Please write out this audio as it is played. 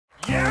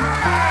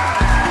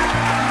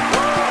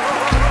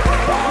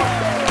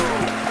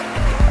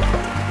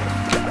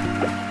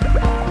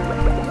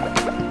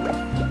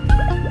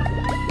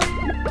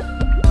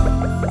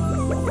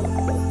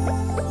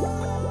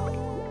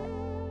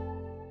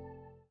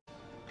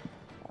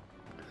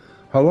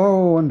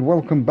Hello and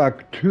welcome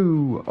back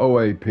to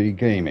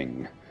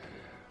OAP-Gaming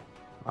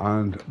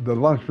and the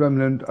last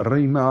Remnant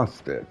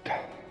Remastered.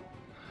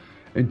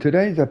 In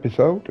today's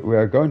episode we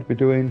are going to be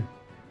doing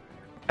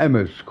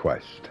Emma's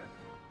quest.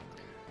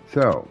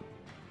 So,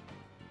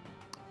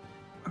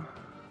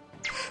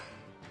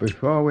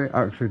 before we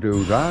actually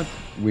do that,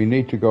 we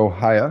need to go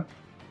higher.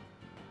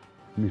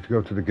 We need to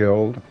go to the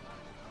guild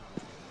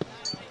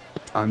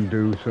and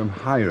do some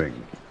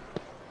hiring.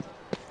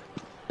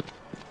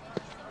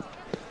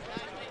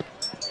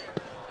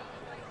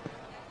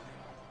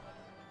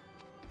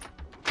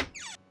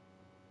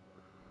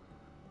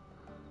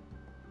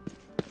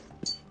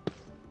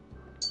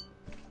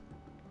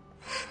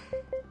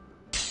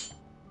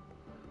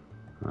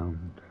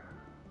 And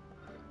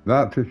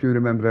that, if you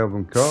remember the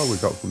Elven Core, we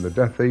got from the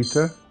Death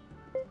Eater.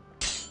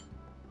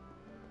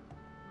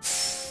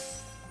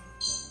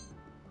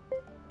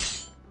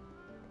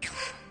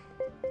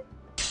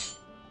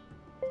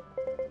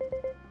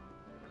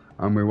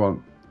 And we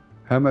want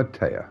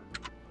Hematea.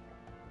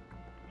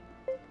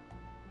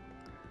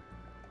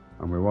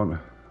 And we want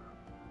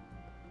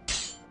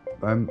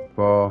them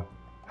for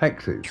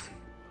hexes.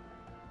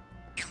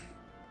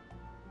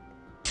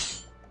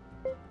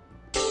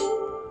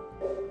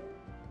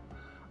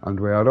 And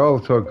we are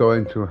also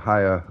going to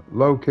hire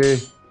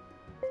Loki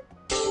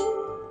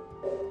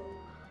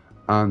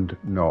and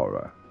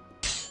Nora.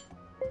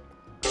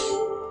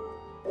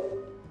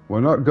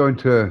 We're not going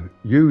to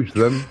use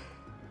them,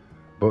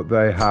 but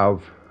they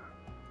have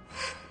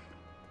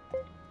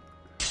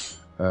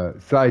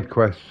side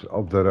quests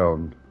of their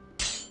own,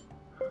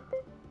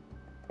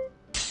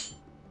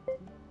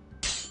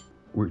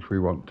 which we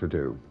want to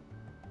do.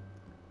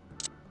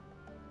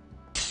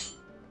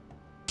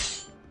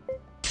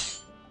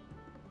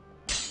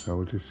 So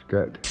we'll just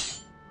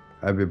get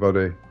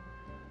everybody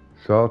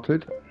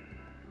sorted.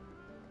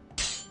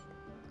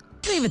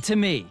 Leave it to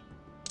me.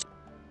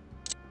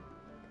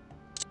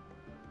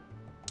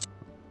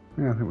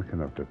 Yeah, I think we can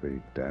have to be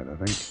dead, I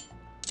think.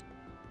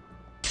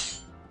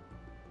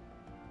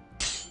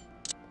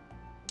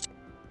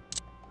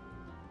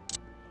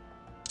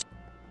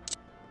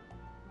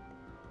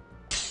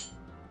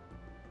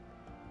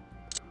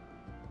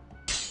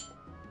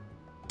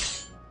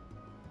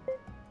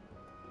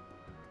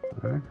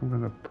 I think I'm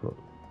going to put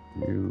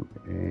you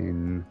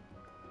in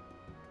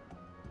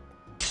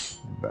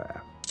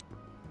there.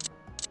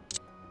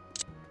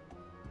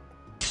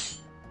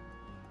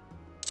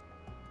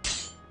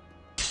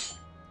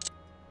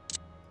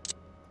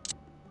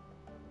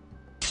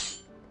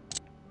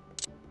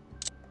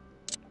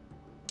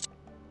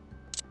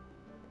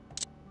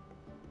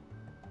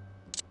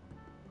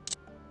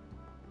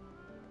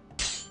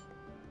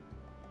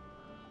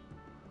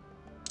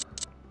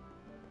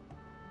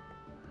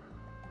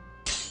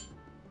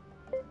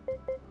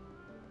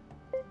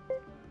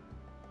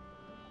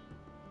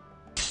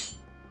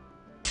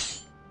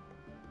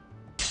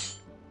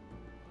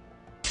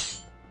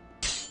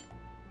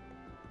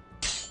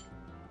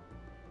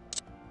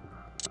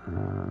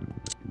 And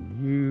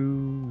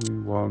you, we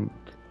want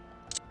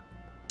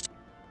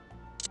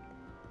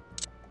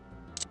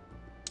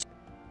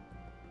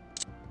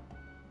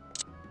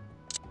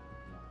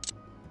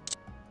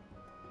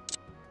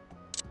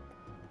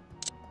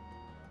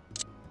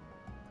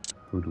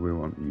who do we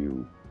want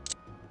you?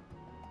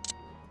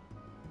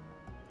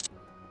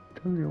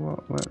 Tell you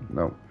what,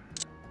 no.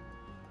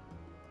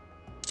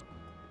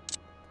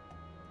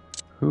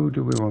 Who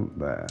do we want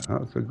there?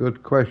 That's a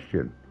good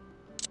question.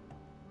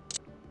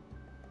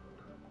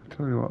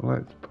 Tell you what,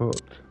 let's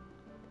put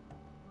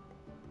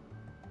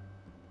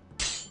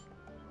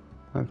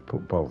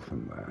both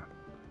in there.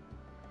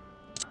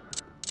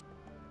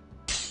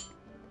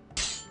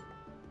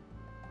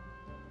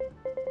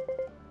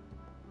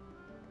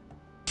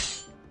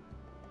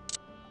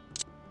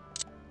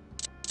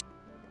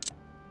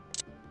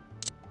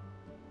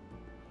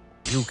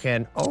 You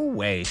can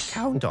always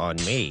count on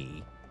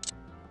me.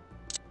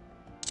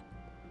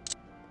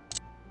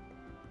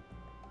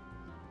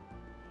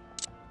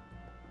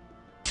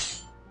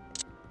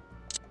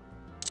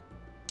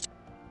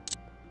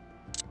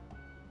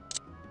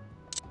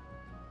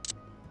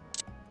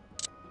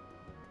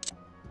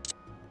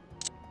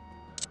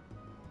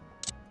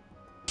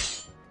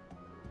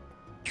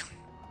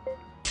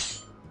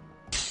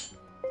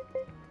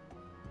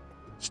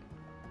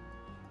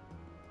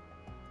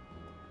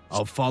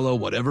 I'll follow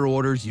whatever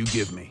orders you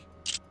give me.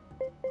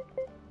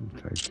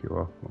 We'll take you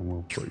off and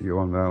we'll put you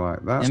on there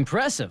like that.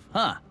 Impressive,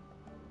 huh?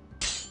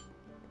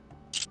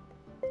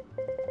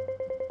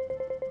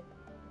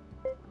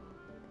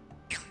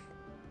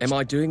 Am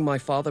I doing my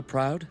father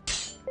proud?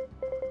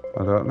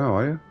 I don't know,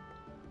 are you?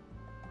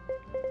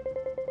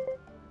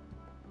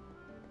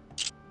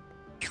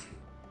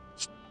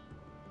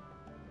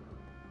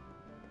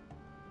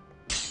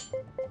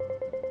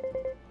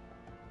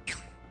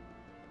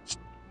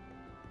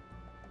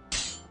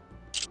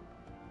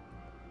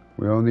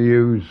 We only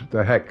use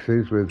the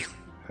hexes with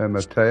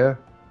Hematea.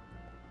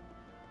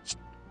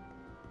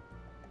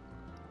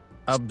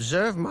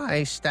 Observe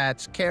my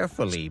stats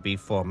carefully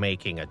before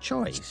making a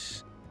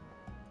choice.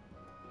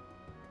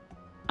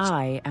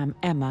 I am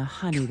Emma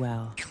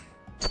Honeywell.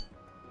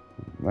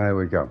 There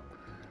we go.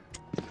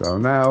 So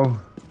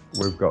now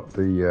we've got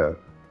the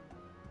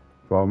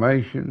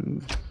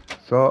formations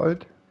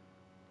sorted.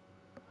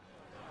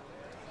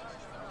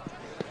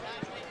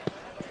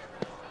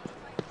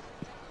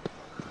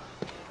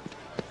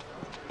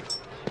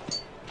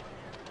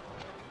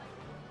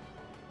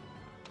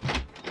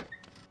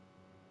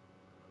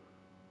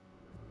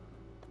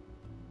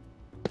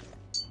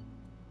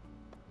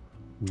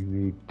 We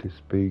need to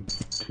speak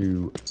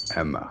to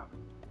Emma.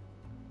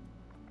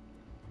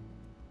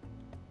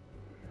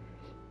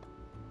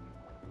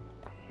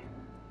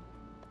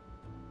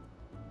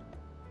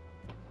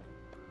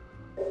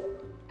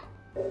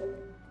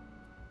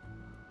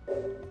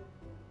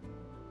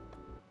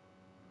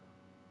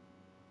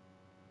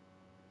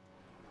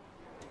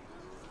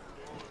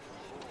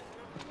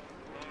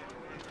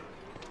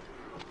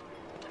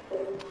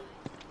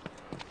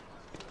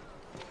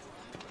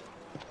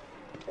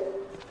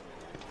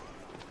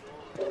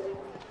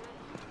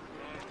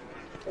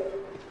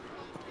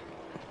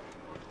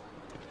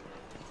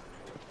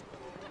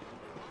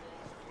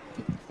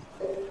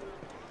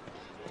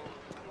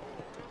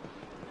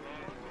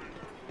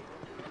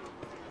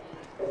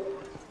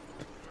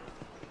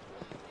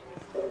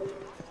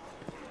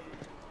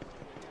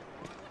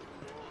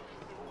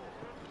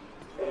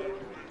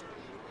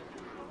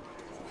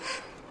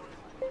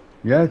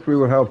 Yes, we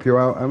will help you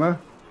out, Emma.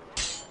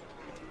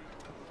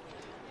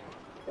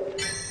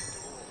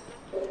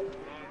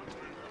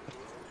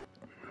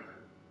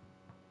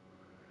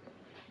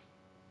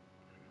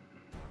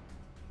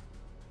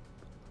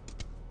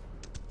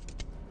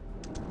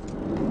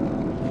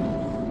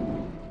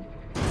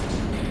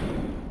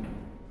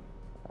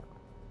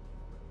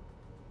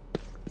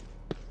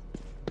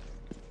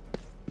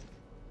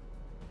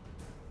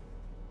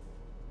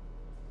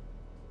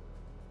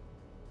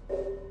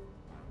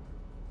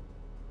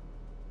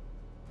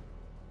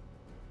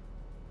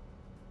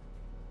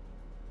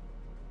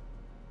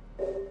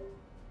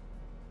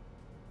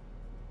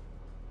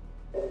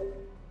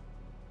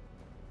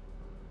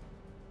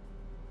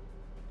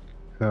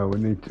 So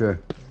we need to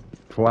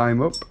climb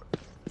up.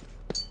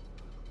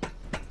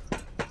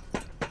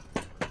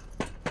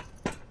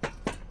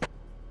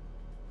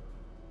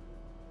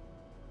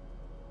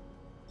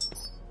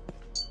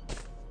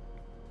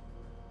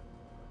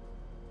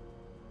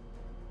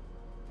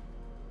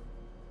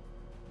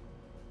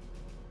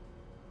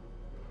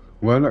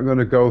 We're not going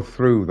to go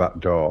through that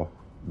door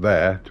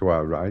there to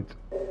our right.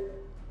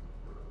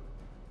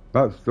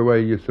 That's the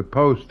way you're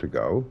supposed to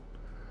go,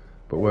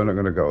 but we're not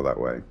going to go that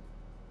way.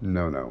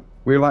 No, no.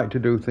 We like to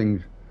do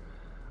things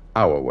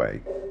our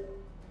way.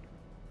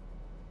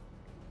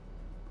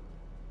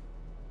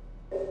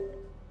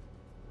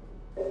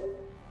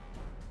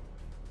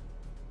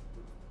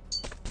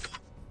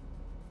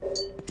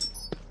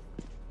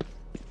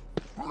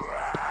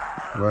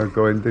 We're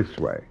going this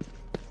way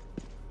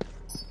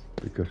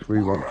because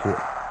we want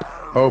to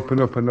open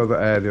up another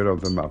area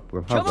of the map.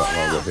 We'll have that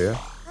while we're here.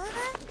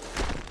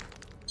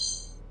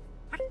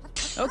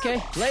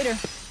 Okay, later.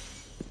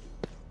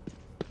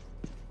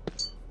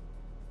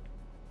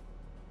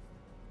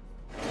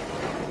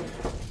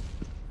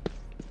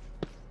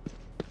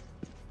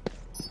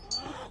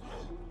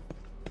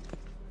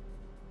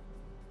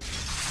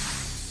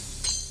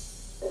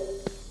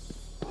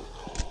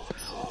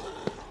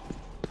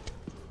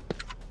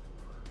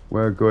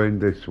 We're going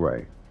this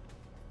way,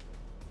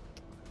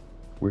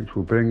 which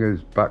will bring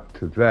us back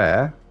to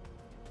there,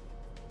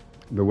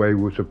 the way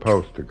we're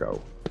supposed to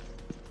go.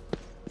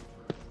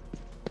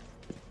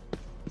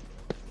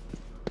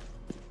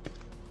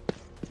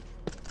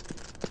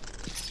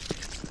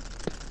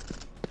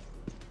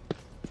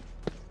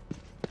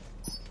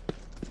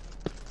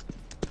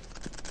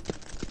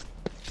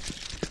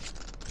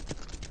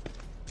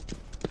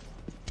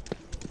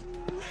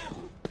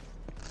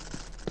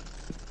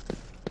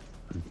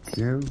 Thank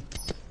you.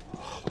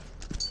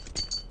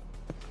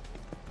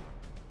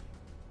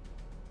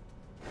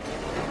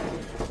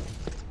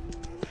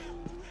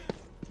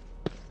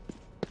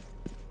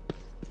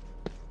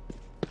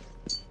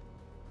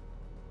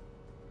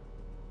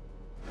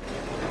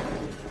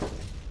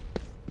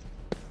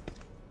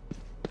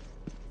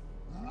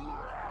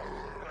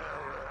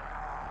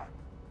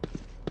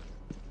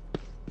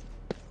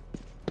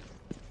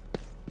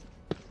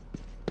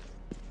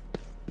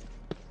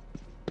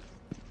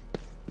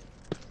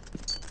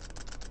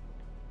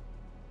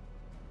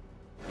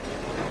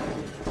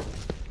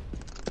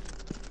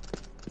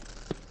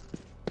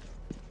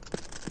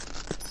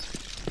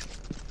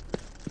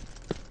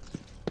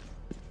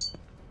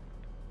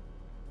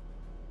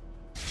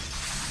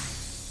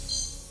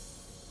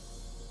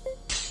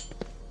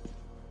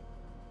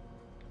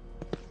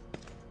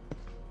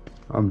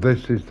 And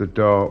this is the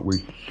door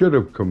we should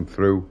have come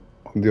through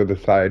on the other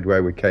side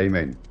where we came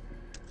in.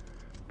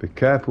 Be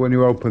careful when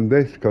you open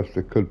this, because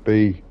there could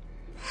be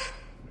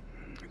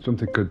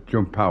something could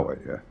jump out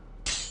at you.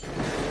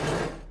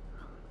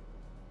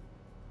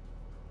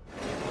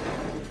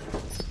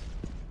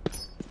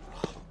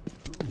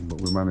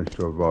 we managed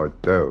to avoid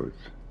those.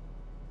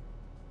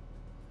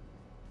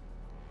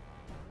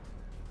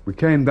 We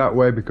came that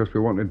way because we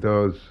wanted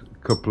those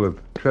couple of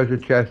treasure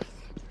chests.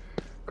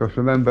 Because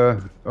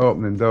remember,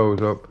 opening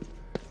those up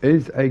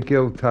is a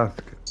guild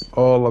task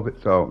all of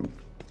its own.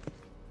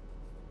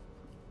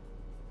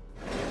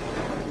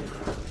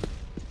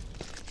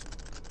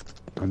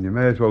 And you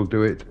may as well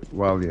do it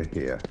while you're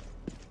here.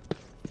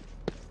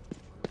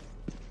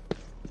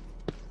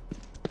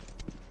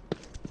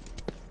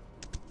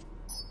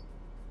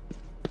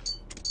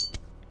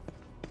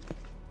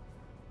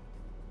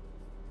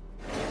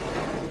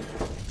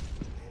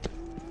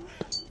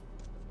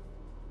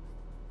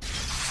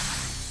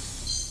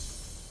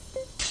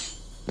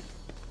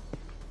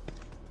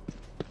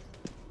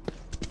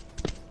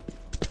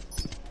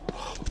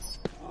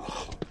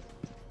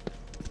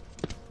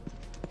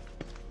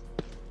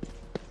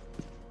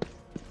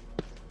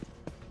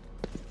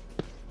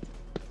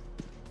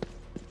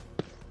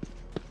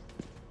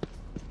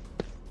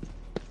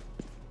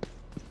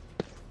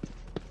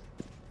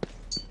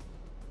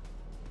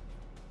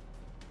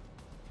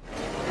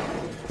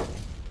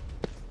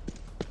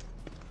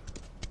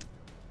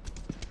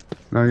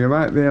 Now you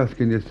might be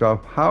asking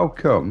yourself, how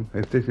come,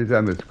 if this is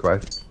Emma's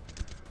quest,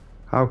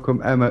 how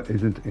come Emma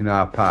isn't in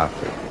our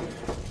party?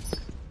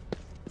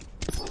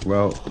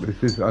 Well,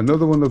 this is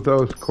another one of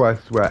those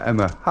quests where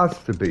Emma has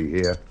to be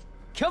here.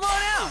 Come on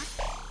out!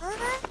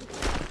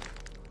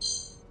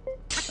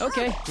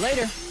 Okay,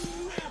 later.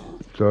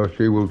 So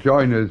she will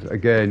join us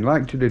again,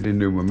 like she did in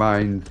Numa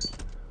Mines,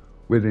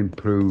 with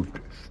improved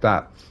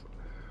stats,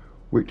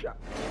 which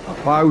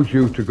allows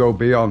you to go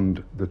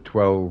beyond the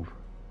 12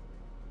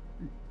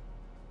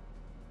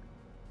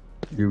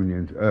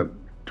 unions,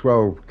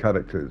 12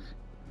 characters.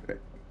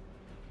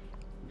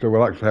 So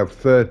we'll actually have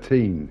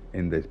 13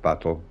 in this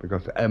battle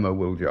because Emma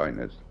will join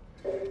us,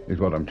 is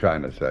what I'm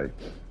trying to say.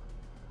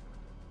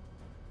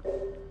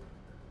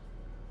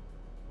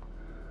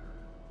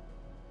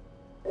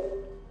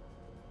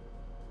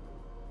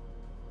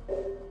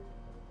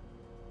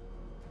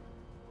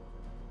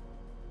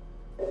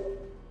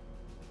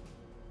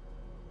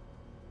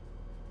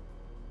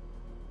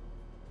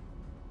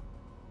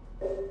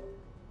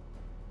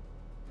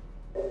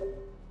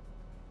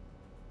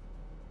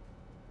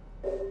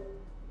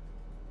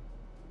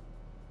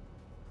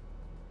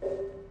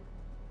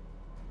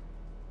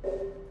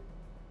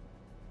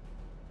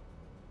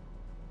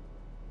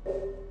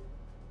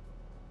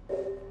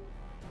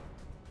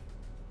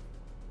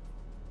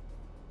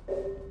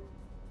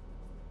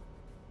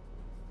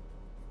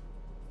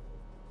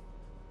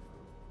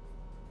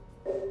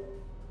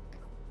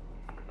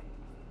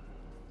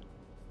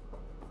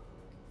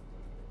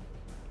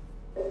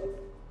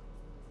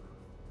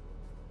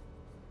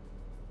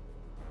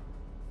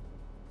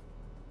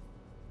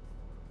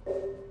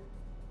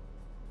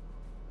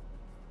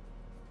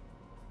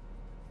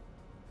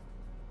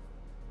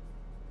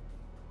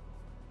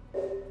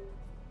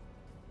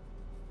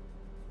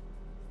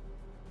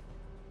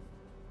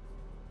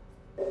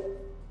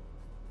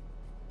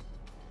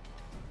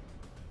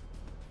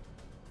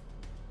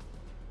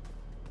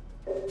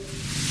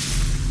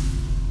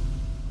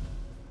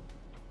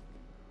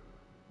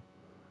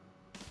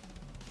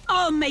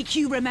 I'll make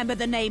you remember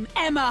the name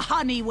Emma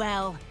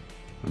Honeywell.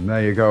 And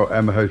there you go,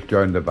 Emma has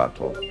joined the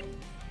battle.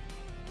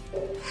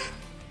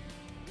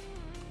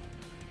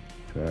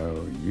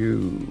 So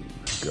you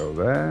go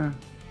there.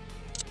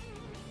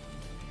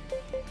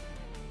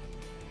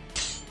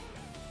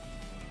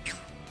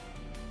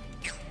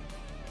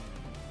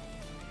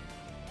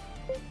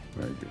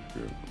 Very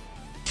good.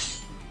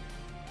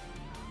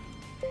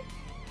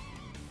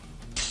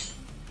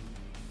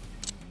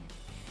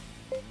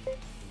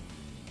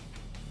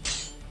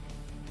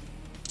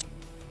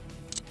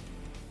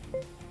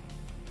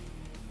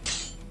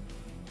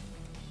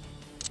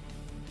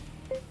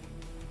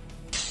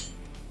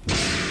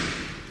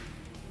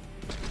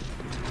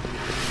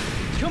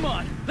 Come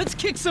on, let's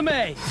kick some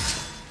A!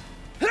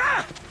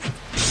 Ah!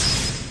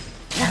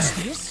 What's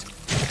this?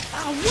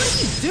 Oh, what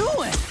are you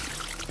doing?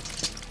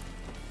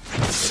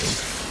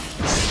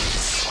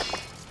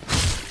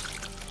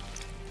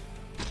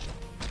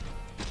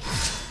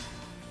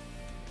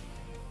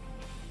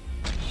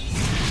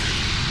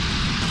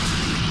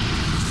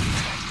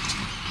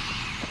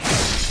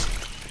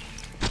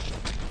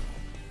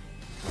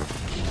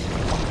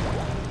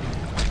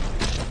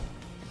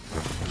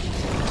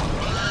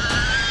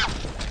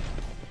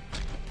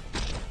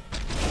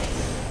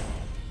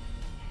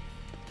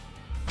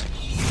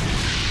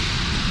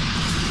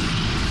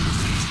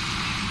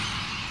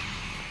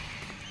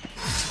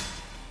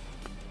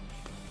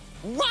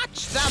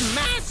 Watch the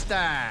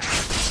master!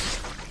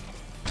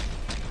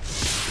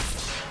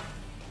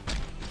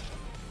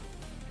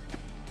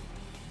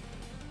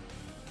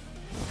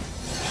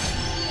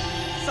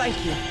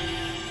 Thank you.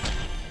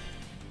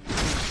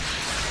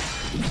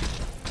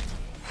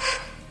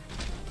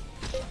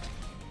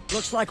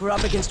 Looks like we're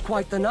up against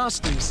quite the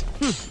nasties.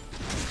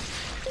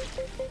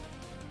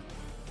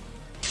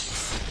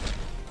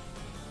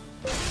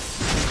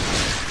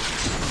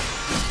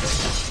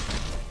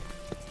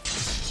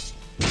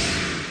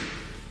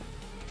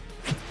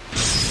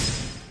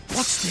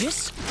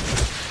 this?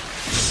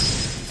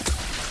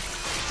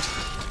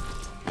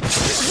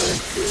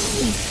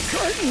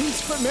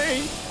 Curtains for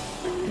me!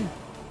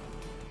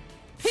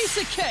 Piece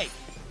of cake!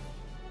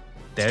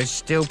 There's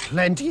still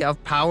plenty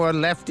of power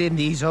left in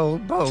these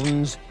old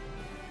bones.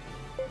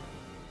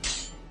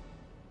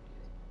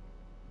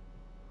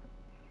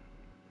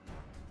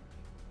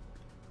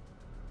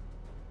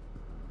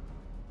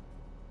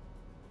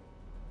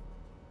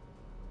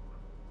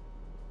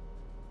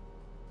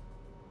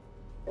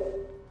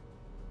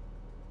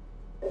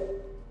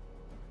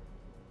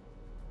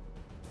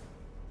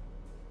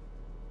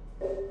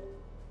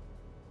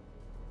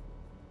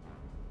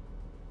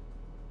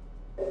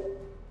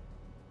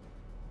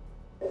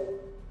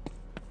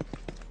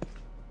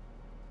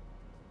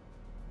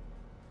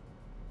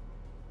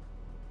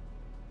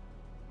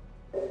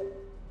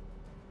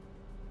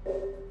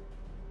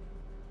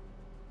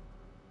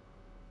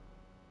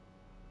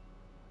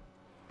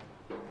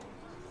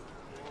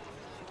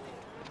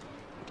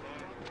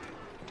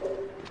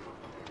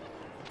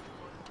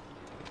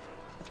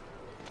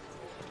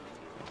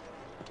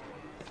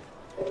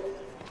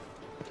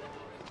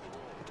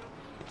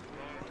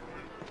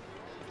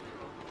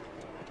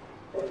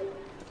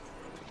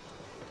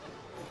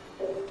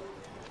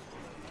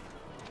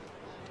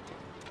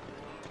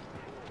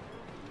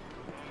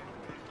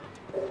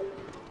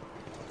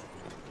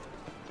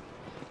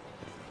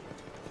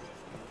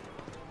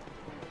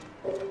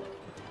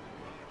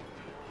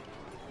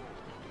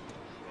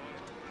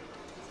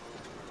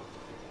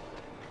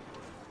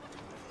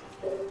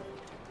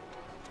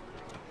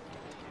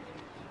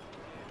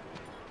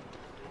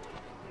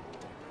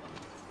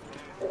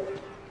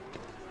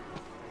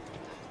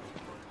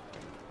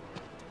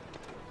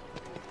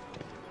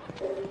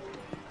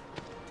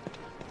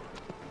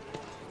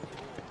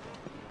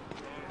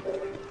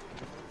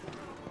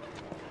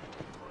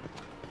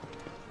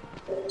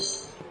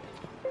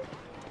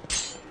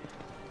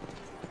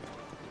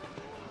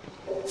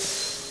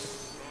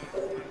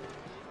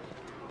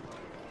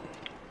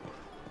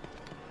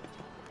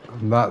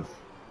 And that's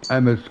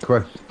Emma's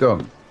quest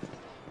done.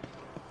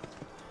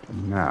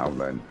 Now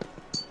then,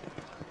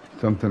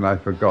 something I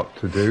forgot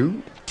to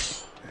do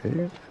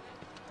is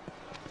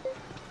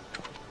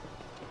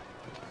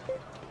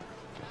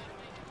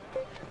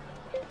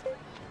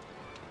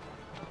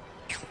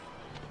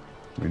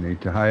we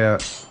need to hire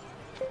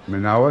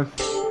Manaus.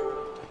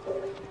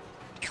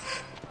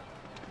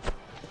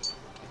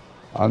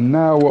 And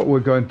now what we're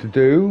going to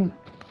do,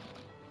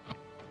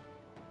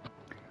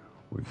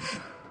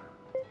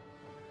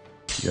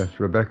 yes,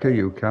 Rebecca,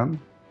 you can.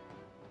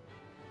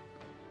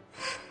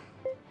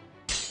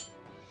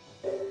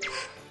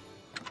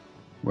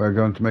 We're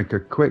going to make a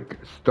quick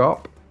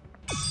stop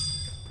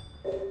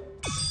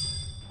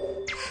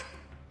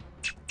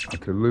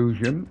at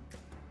Illusion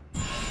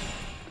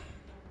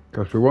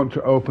because we want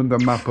to open the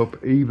map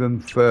up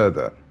even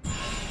further.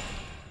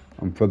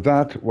 And for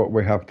that, what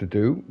we have to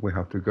do, we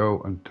have to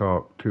go and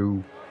talk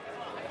to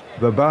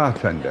the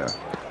bartender.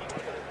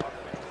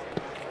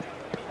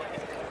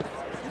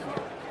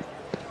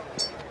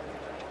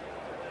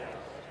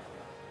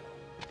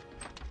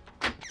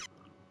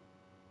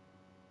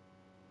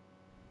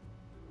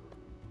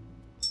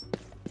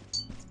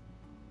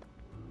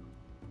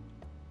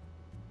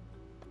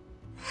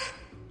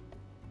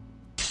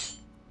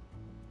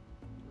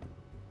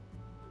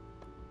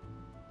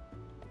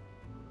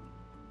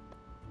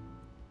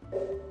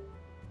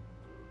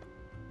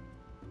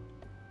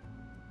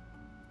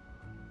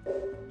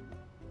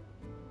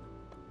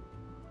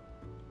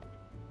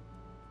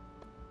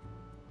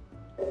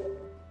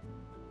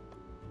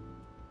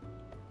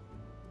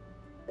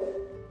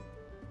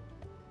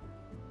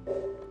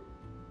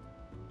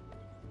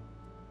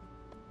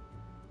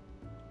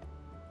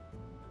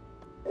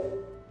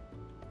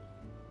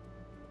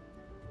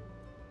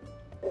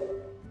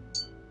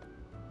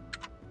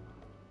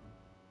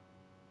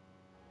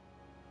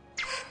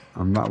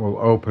 And that will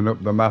open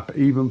up the map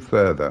even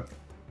further.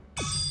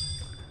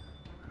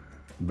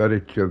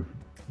 Berich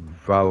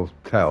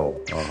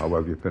Valtel, or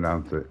however you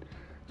pronounce it.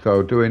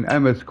 So doing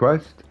Emma's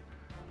quest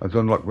has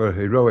unlocked the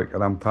heroic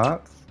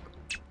ramparts.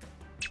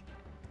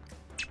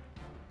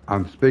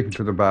 And speaking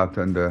to the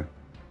bartender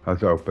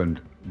has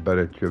opened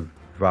Berich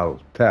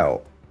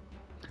Valtel.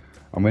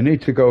 And we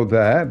need to go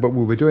there, but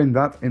we'll be doing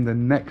that in the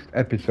next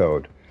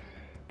episode.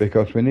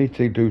 Because we need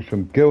to do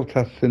some guild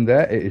tests in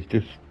there. It is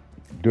just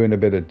doing a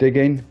bit of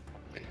digging.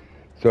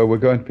 So we're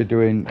going to be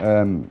doing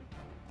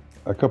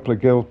a couple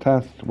of guild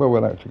tests. Well,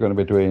 we're actually going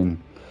to be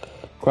doing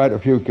quite a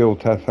few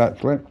guild tests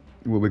actually.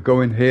 We'll be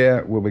going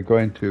here, we'll be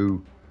going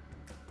to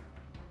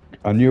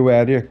a new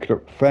area,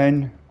 Crook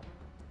Fen,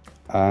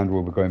 and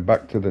we'll be going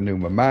back to the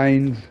Numa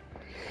Mines.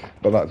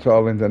 But that's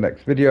all in the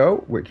next video,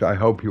 which I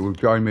hope you will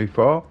join me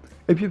for.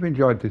 If you've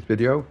enjoyed this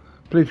video,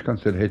 please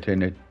consider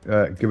hitting it,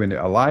 giving it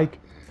a like.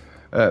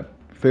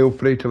 Feel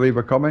free to leave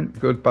a comment,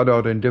 good, bad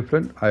or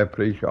indifferent. I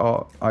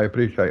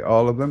appreciate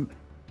all of them.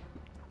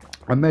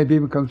 And maybe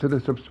even consider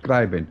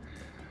subscribing.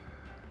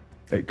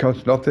 It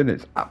costs nothing,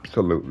 it's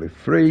absolutely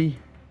free.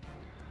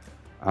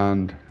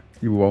 And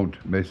you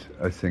won't miss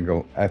a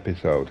single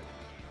episode.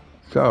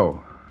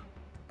 So,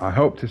 I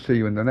hope to see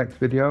you in the next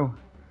video.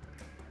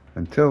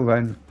 Until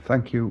then,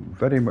 thank you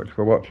very much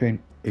for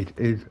watching. It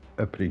is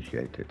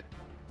appreciated.